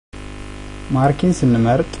ማርኪን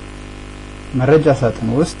ስንመርጥ መረጃ ሳጥን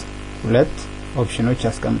ውስጥ ሁለት ኦፕሽኖች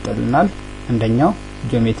ያስቀምጥልናል አንደኛው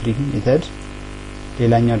ጂኦሜትሪክ ሜተድ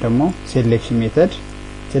ሌላኛው ደግሞ ሴሌክሽን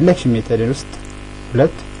ሜተድ ውስጥ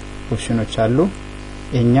ሁለት ኦፕሽኖች አሉ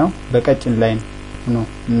ይሄኛው በቀጭን ላይን ነው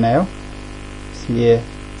እናየው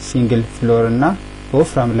ሲንግል ፍሎር እና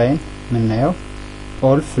በወፍራም ላይን ምናየው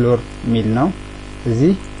ኦል ፍሎር ሚል ነው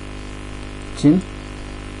እዚህ ጂን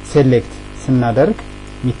ሴሌክት ስናደርግ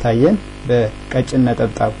ሚታየን በቀጭን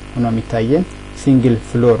ነጠብጣብ ሆኖ ሚታየን ሲንግል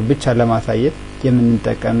ፍሎር ብቻ ለማሳየት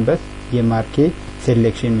የምንጠቀምበት የማርኬ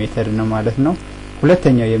ሴሌክሽን ሜተድ ነው ማለት ነው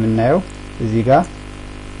ሁለተኛው የምናየው እዚህ ጋር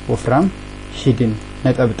ወፍራም ሂድን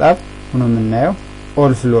ነጠብጣብ ሆኖ ምናየው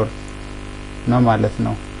ኦል ፍሎር ነው ማለት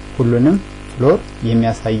ነው ሁሉንም ፍሎር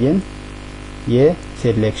የሚያሳየን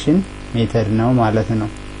የሴሌክሽን ሜተድ ነው ማለት ነው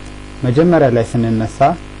መጀመሪያ ላይ ስንነሳ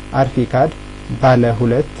አርኪካድ ባለ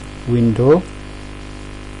ሁለት ዊንዶ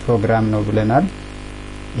ፕሮግራም ነው ብለናል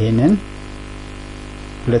ይሄንን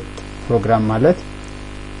ሁለት ፕሮግራም ማለት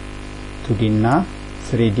 2D እና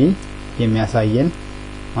 3D የሚያሳየን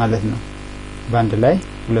ማለት ነው ባንድ ላይ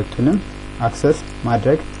ሁለቱንም አክሰስ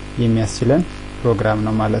ማድረግ የሚያስችለን ፕሮግራም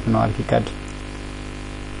ነው ማለት ነው አርኪካድ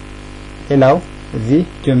ሌላው እዚህ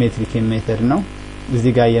ጂኦሜትሪክ ሜተድ ነው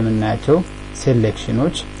እዚህ ጋር የምናያቸው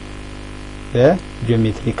ሴሌክሽኖች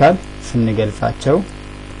በጂኦሜትሪካል ስንገልጻቸው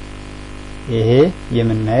ይሄ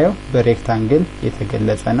የምናየው በሬክታንግል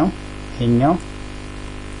የተገለጸ ነው ይሄኛው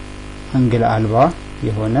አንግል አልባ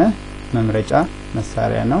የሆነ መምረጫ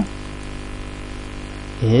መሳሪያ ነው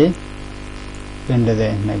ይሄ በእንደዚህ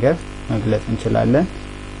አይነት ነገር መግለጽ እንችላለን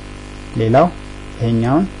ሌላው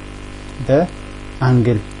ይሄኛውን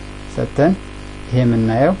በአንግል ሰተን ይሄ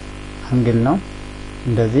የምናየው አንግል ነው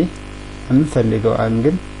እንደዚህ በምንፈልገው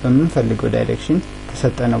አንግል በምንፈልገው ዳይሬክሽን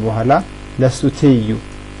ከሰጠነ በኋላ ለሱ ትይዩ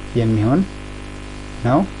የሚሆን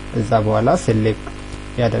ነው እዛ በኋላ ሴሌክት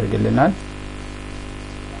ያደርግልናል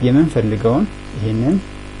የምንፈልገውን ይሄንን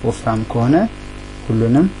ወፍራም ከሆነ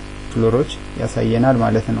ሁሉንም ፍሎሮች ያሳየናል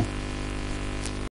ማለት ነው